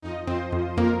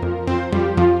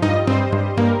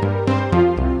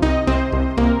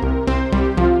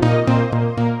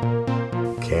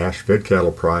Fed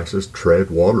cattle prices tread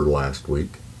water last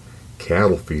week.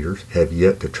 Cattle feeders have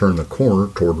yet to turn the corner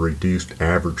toward reduced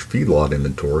average feedlot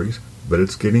inventories, but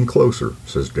it's getting closer,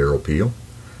 says Darrell Peel.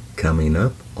 Coming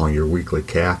up on your weekly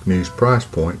Calf News Price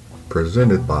Point,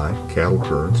 presented by Cattle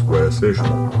Current's Wes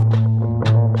Ishmael.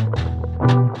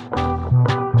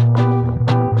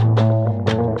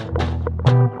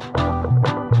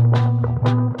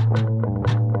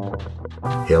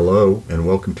 Hello, and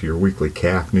welcome to your weekly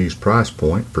Calf News Price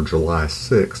Point for July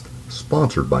 6th,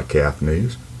 sponsored by Calf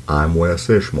News. I'm Wes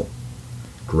Ishmael.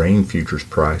 Grain futures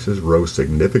prices rose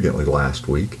significantly last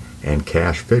week, and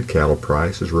cash-fed cattle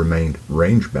prices remained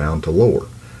range-bound to lower,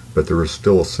 but there is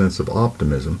still a sense of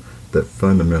optimism that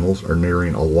fundamentals are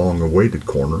nearing a long-awaited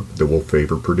corner that will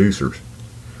favor producers.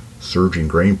 Surging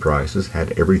grain prices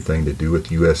had everything to do with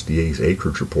USDA's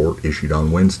acreage report issued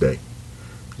on Wednesday.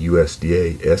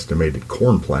 USDA estimated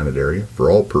corn planted area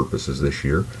for all purposes this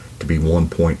year to be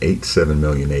 1.87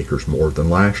 million acres more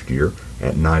than last year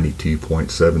at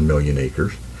 92.7 million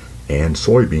acres, and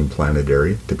soybean planted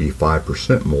area to be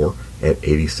 5% more at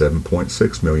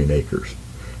 87.6 million acres.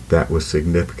 That was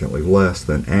significantly less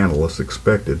than analysts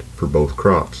expected for both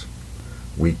crops.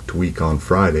 Week to week on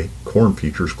Friday, corn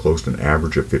futures closed an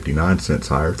average of 59 cents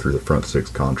higher through the front six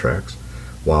contracts,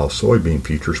 while soybean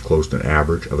futures closed an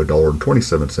average of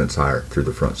 $1.27 higher through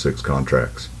the front six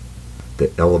contracts.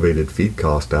 The elevated feed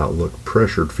cost outlook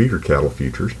pressured feeder cattle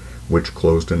futures, which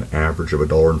closed an average of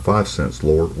 $1.05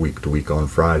 lower week to week on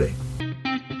Friday.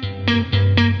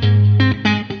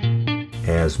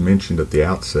 As mentioned at the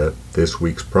outset, this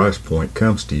week's price point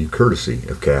comes to you courtesy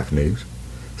of Calf News.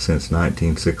 Since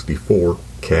 1964,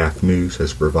 Calf News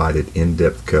has provided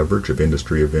in-depth coverage of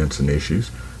industry events and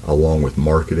issues, along with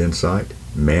market insight,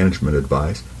 management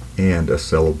advice, and a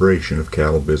celebration of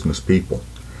cattle business people.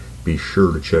 Be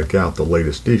sure to check out the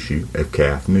latest issue at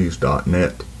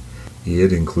calfnews.net.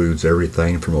 It includes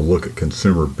everything from a look at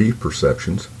consumer beef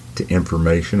perceptions to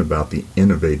information about the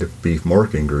innovative beef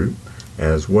marketing group,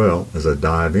 as well as a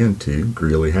dive into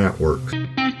Greeley Hat Works.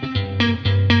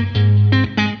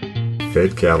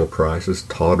 Fed cattle prices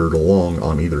tottered along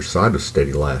on either side of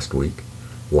steady last week.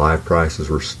 Live prices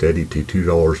were steady to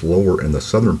 $2 lower in the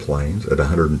southern plains at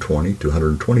 $120 to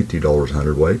 $122 a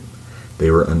hundredweight.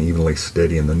 They were unevenly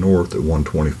steady in the north at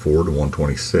 $124 to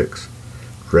 $126.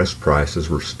 Dress prices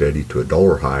were steady to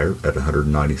 $1 higher at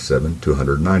 $197 to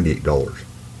 $198.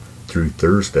 Through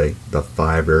Thursday, the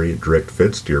 5-area direct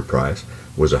fed steer price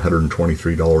was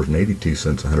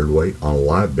 $123.82 a hundredweight on a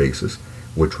live basis,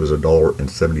 which was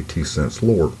 $1.72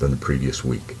 lower than the previous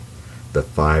week. The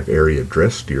 5-area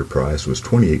dress steer price was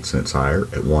 28 cents higher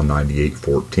at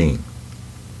 $198.14.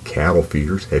 Cattle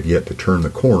feeders have yet to turn the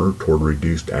corner toward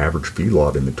reduced average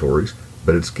feedlot inventories,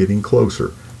 but it's getting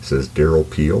closer, says Darrell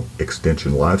Peel,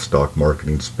 Extension Livestock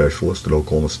Marketing Specialist at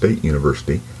Oklahoma State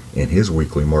University, in his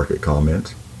weekly market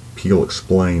comments. Peel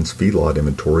explains feedlot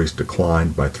inventories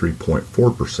declined by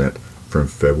 3.4% from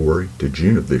February to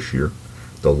June of this year,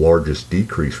 the largest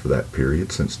decrease for that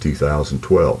period since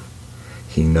 2012.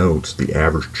 He notes the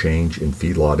average change in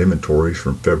feedlot inventories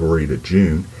from February to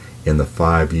June in the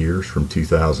 5 years from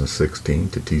 2016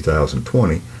 to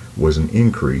 2020 was an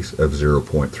increase of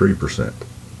 0.3%.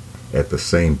 At the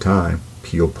same time,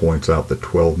 Peel points out the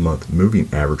 12-month moving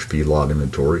average feedlot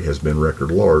inventory has been record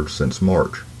large since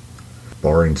March.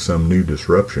 Barring some new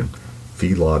disruption,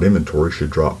 feedlot inventory should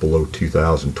drop below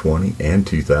 2020 and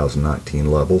 2019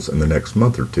 levels in the next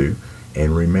month or two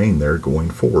and remain there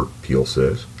going forward, Peel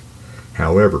says.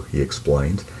 However, he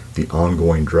explains, the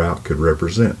ongoing drought could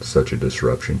represent such a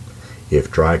disruption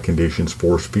if dry conditions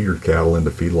force feeder cattle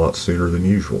into feedlots sooner than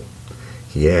usual.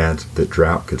 He adds that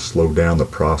drought could slow down the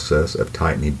process of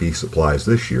tightening beef supplies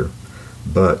this year,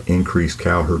 but increased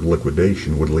cow herd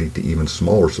liquidation would lead to even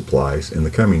smaller supplies in the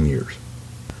coming years.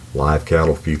 Live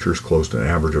cattle futures closed an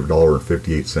average of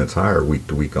 $1.58 higher week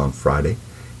to week on Friday,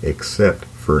 except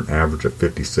for an average of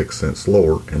 56 cents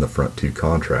lower in the front two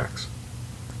contracts.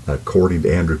 According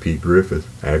to Andrew P. Griffith,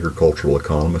 agricultural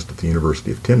economist at the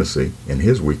University of Tennessee, in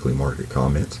his weekly market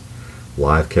comments,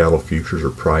 live cattle futures are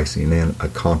pricing in a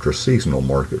contra-seasonal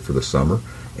market for the summer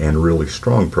and really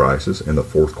strong prices in the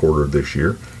fourth quarter of this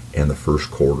year and the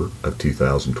first quarter of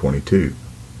 2022.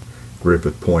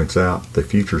 Griffith points out the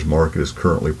futures market is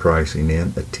currently pricing in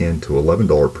a $10 to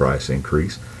 $11 price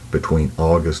increase between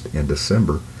August and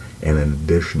December and an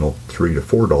additional $3 to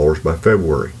 $4 by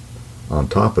February. On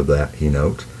top of that, he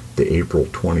notes, the April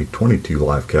 2022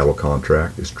 live cattle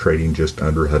contract is trading just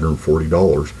under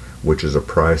 $140, which is a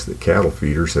price that cattle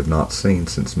feeders have not seen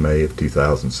since May of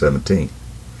 2017.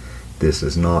 This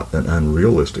is not an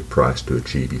unrealistic price to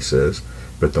achieve, he says.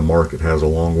 but the market has a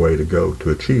long way to go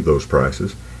to achieve those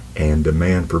prices, and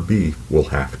demand for beef will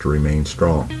have to remain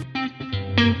strong.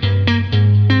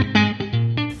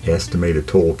 Estimated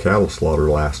total cattle slaughter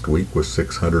last week was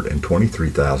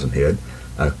 623,000 head,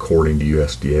 according to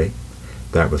USDA.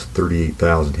 That was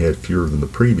 38,000 head fewer than the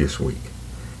previous week.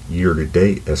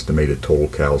 Year-to-date estimated total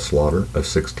cattle slaughter of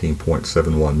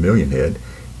 16.71 million head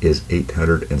is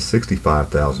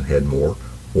 865,000 head more,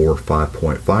 or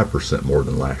 5.5% more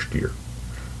than last year.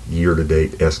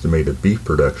 Year-to-date estimated beef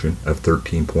production of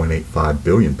 13.85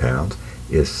 billion pounds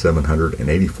is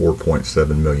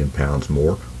 784.7 million pounds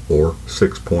more, or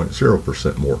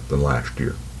 6.0% more than last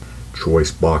year.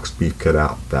 Choice boxed beef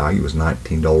cutout value is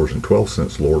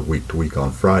 $19.12 lower week to week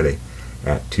on Friday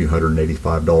at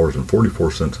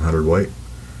 $285.44 a hundredweight.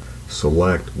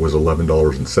 Select was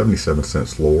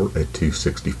 $11.77 lower at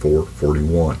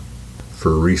 $264.41.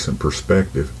 For recent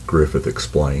perspective, Griffith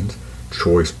explains,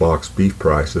 choice boxed beef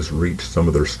prices reached some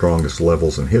of their strongest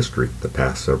levels in history the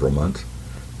past several months.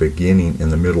 Beginning in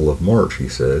the middle of March, he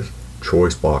says,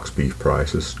 choice box beef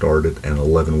prices started an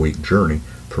 11-week journey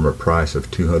from a price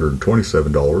of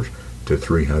 $227 to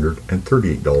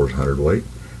 $338 a hundredweight,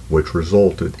 which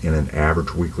resulted in an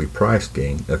average weekly price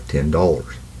gain of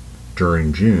 $10.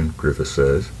 During June, Griffith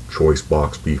says, choice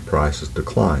box beef prices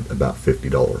declined about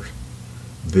 $50.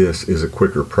 This is a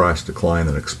quicker price decline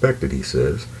than expected, he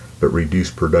says, but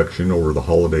reduced production over the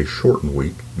holiday shortened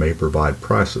week may provide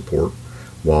price support,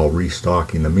 while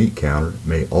restocking the meat counter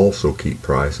may also keep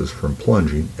prices from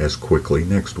plunging as quickly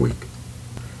next week.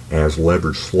 As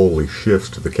leverage slowly shifts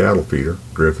to the cattle feeder,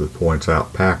 Griffith points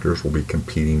out packers will be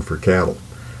competing for cattle.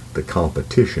 The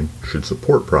competition should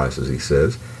support prices, he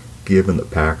says, given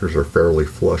that packers are fairly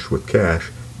flush with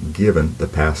cash given the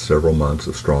past several months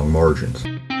of strong margins.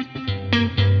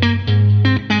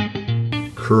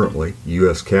 Currently,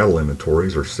 U.S. cattle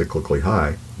inventories are cyclically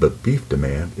high, but beef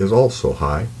demand is also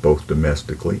high, both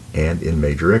domestically and in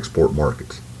major export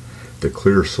markets. The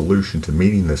clear solution to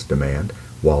meeting this demand,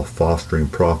 while fostering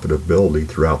profitability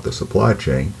throughout the supply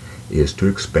chain, is to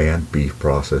expand beef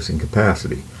processing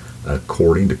capacity,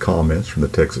 according to comments from the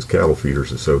Texas Cattle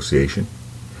Feeders Association.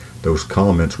 Those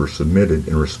comments were submitted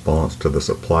in response to the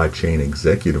supply chain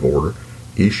executive order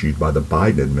issued by the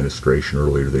Biden administration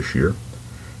earlier this year.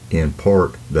 In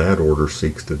part, that order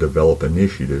seeks to develop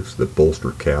initiatives that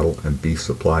bolster cattle and beef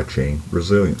supply chain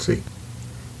resiliency.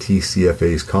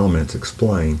 TCFA's comments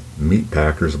explain meat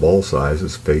packers of all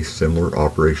sizes face similar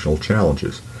operational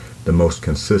challenges, the most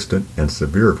consistent and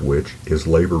severe of which is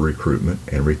labor recruitment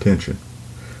and retention.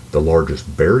 The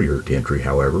largest barrier to entry,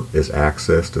 however, is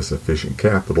access to sufficient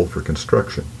capital for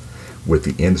construction, with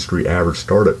the industry average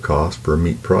startup cost for a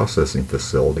meat processing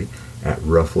facility at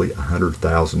roughly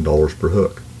 $100,000 per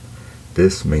hook.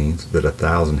 This means that a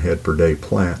 1,000 head per day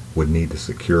plant would need to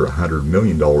secure $100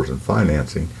 million in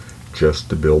financing just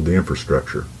to build the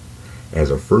infrastructure. As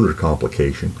a further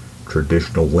complication,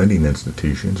 traditional lending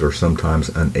institutions are sometimes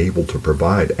unable to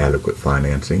provide adequate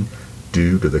financing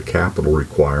due to the capital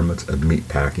requirements of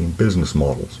meatpacking business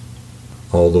models.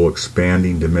 Although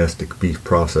expanding domestic beef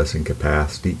processing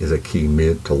capacity is a key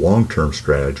mid to long-term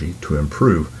strategy to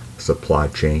improve supply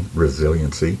chain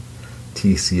resiliency,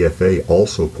 TCFA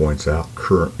also points out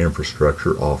current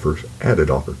infrastructure offers added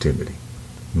opportunity.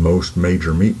 Most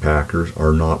major meat packers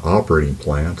are not operating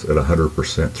plants at 100%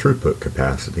 throughput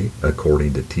capacity,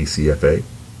 according to TCFA.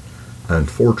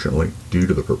 Unfortunately, due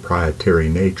to the proprietary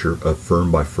nature of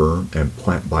firm-by-firm and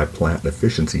plant-by-plant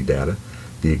efficiency data,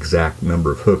 the exact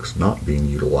number of hooks not being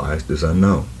utilized is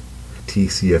unknown.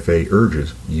 TCFA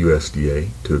urges USDA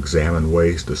to examine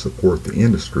ways to support the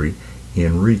industry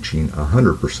in reaching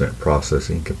 100%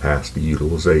 processing capacity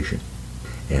utilization.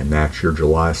 And that's your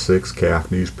July 6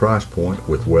 Calf News Price Point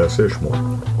with Wes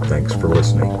Ishmore. Thanks for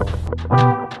listening.